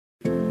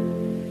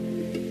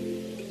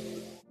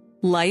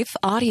Life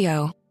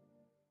Audio.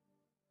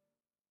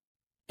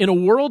 In a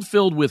world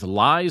filled with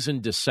lies and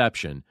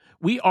deception,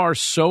 we are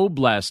so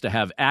blessed to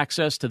have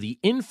access to the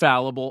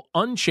infallible,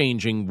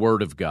 unchanging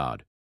Word of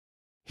God.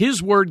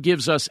 His Word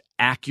gives us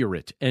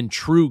accurate and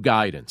true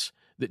guidance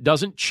that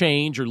doesn't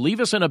change or leave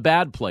us in a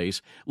bad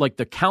place like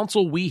the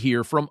counsel we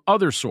hear from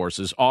other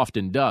sources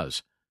often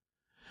does.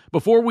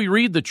 Before we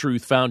read the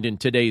truth found in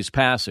today's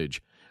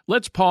passage,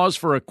 let's pause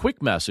for a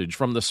quick message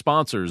from the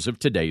sponsors of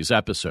today's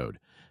episode.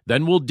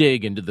 Then we'll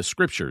dig into the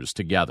Scriptures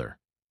together.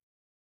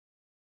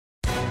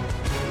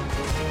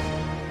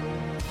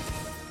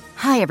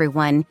 Hi,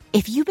 everyone.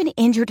 If you've been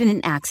injured in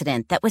an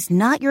accident that was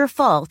not your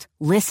fault,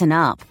 listen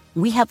up.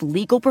 We have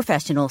legal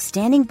professionals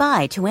standing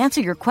by to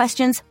answer your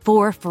questions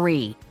for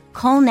free.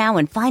 Call now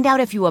and find out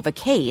if you have a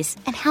case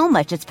and how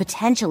much it's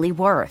potentially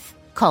worth.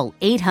 Call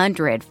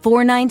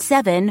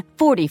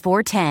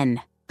 800-497-4410.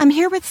 I'm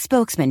here with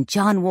spokesman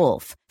John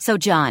Wolf. So,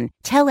 John,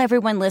 tell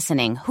everyone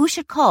listening who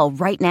should call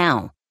right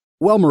now.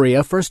 Well,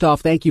 Maria, first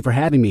off, thank you for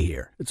having me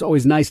here. It's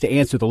always nice to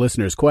answer the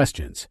listeners'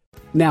 questions.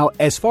 Now,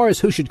 as far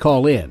as who should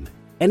call in,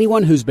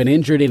 anyone who's been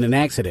injured in an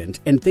accident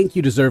and think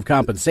you deserve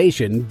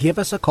compensation, give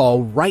us a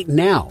call right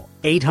now.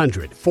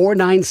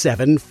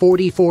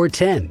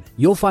 800-497-4410.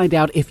 You'll find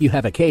out if you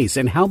have a case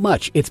and how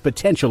much it's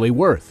potentially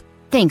worth.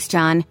 Thanks,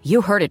 John.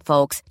 You heard it,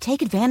 folks.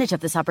 Take advantage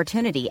of this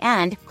opportunity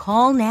and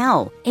call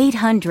now.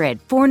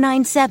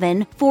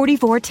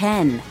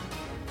 800-497-4410.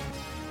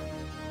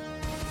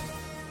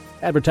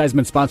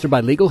 Advertisement sponsored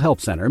by Legal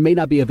Help Center. May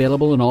not be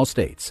available in all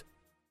states.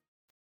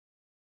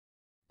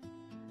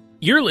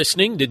 You're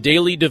listening to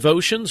Daily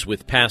Devotions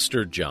with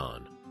Pastor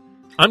John.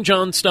 I'm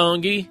John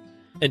Stange,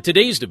 and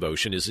today's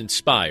devotion is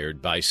inspired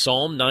by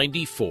Psalm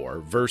 94,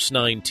 verse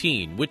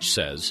 19, which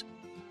says,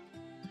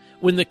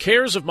 "When the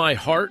cares of my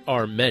heart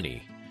are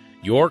many,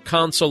 your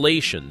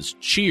consolations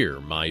cheer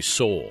my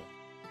soul."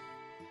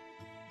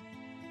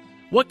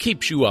 What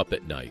keeps you up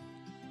at night?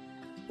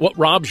 What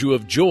robs you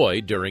of joy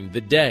during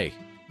the day?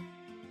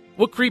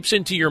 What creeps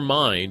into your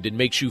mind and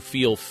makes you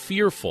feel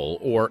fearful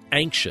or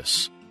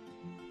anxious?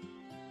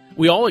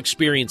 We all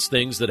experience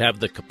things that have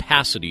the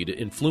capacity to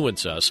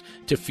influence us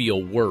to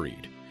feel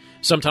worried.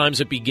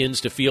 Sometimes it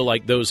begins to feel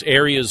like those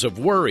areas of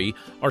worry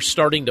are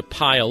starting to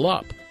pile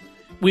up.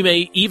 We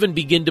may even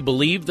begin to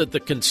believe that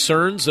the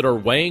concerns that are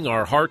weighing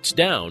our hearts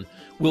down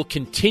will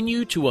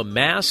continue to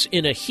amass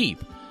in a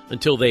heap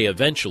until they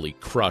eventually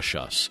crush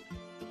us.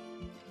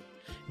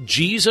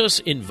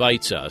 Jesus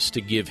invites us to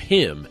give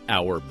Him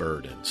our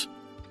burdens.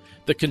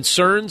 The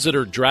concerns that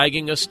are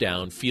dragging us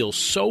down feel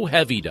so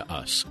heavy to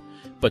us,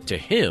 but to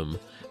Him,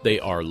 they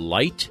are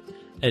light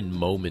and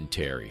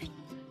momentary.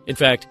 In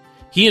fact,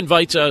 He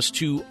invites us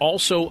to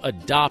also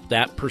adopt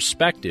that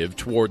perspective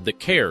toward the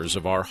cares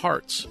of our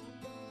hearts.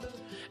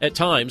 At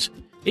times,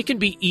 it can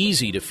be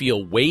easy to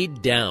feel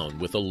weighed down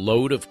with a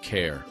load of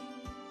care.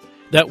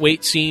 That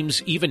weight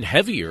seems even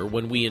heavier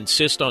when we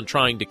insist on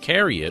trying to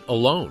carry it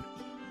alone.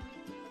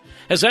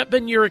 Has that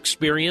been your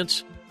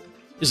experience?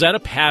 Is that a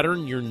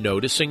pattern you're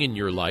noticing in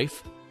your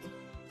life?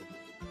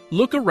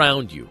 Look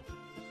around you.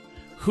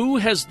 Who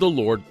has the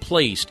Lord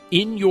placed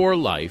in your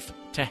life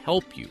to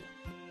help you?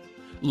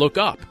 Look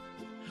up.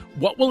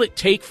 What will it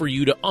take for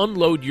you to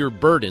unload your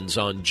burdens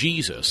on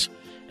Jesus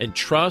and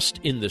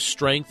trust in the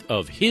strength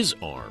of His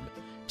arm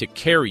to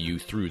carry you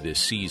through this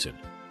season?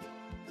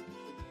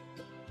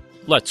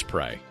 Let's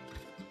pray.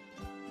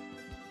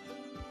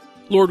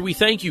 Lord, we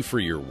thank you for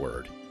your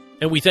word,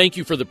 and we thank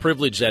you for the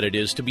privilege that it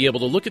is to be able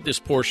to look at this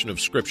portion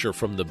of Scripture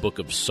from the book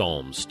of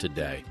Psalms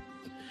today.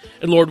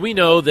 And Lord, we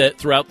know that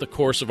throughout the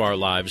course of our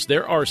lives,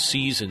 there are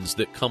seasons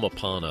that come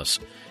upon us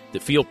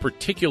that feel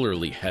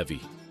particularly heavy.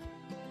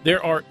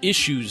 There are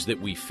issues that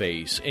we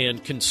face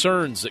and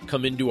concerns that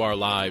come into our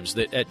lives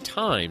that at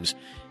times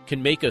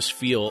can make us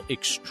feel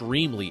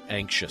extremely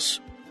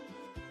anxious.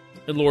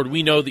 And Lord,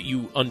 we know that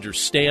you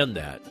understand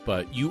that,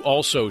 but you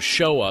also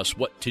show us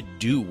what to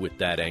do with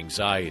that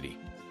anxiety.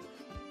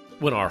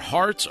 When our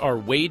hearts are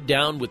weighed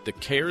down with the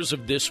cares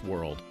of this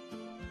world,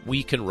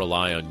 we can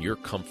rely on your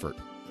comfort.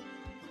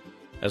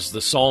 As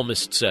the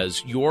psalmist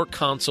says, your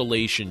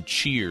consolation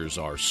cheers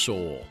our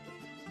soul.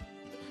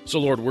 So,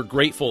 Lord, we're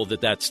grateful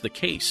that that's the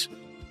case.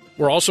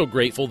 We're also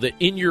grateful that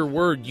in your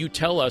word you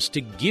tell us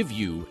to give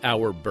you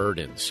our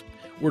burdens.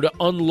 We're to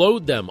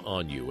unload them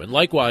on you. And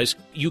likewise,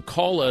 you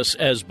call us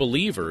as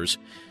believers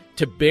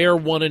to bear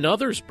one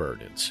another's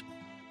burdens.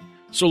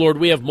 So, Lord,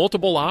 we have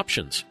multiple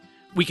options.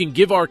 We can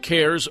give our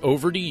cares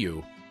over to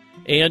you,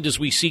 and as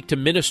we seek to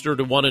minister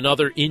to one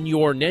another in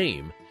your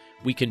name,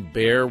 we can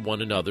bear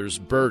one another's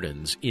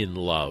burdens in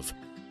love.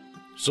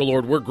 So,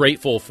 Lord, we're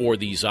grateful for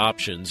these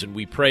options, and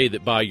we pray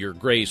that by your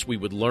grace we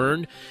would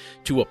learn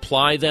to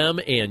apply them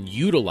and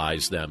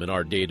utilize them in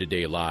our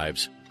day-to-day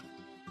lives.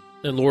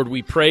 And, Lord,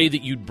 we pray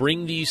that you'd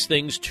bring these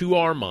things to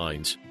our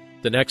minds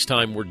the next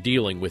time we're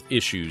dealing with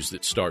issues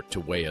that start to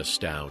weigh us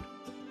down.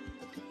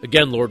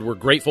 Again, Lord, we're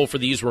grateful for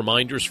these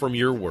reminders from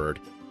your word,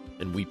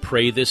 and we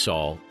pray this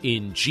all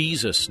in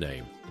Jesus'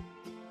 name.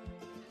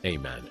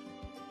 Amen.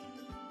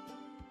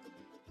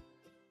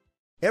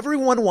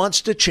 Everyone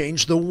wants to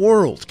change the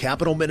world.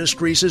 Capital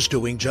Ministries is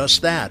doing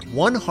just that,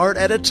 one heart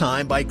at a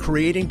time, by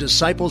creating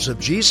disciples of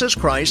Jesus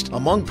Christ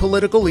among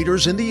political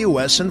leaders in the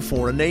U.S. and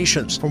foreign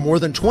nations. For more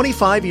than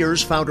 25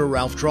 years, founder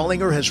Ralph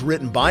Drollinger has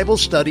written Bible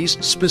studies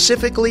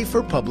specifically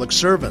for public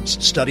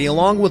servants. Study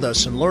along with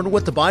us and learn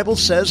what the Bible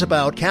says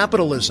about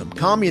capitalism,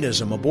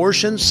 communism,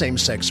 abortion,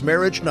 same-sex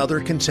marriage, and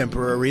other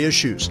contemporary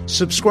issues.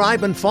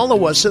 Subscribe and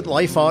follow us at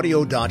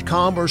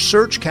lifeaudio.com or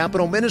search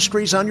Capital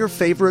Ministries on your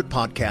favorite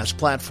podcast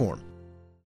platform.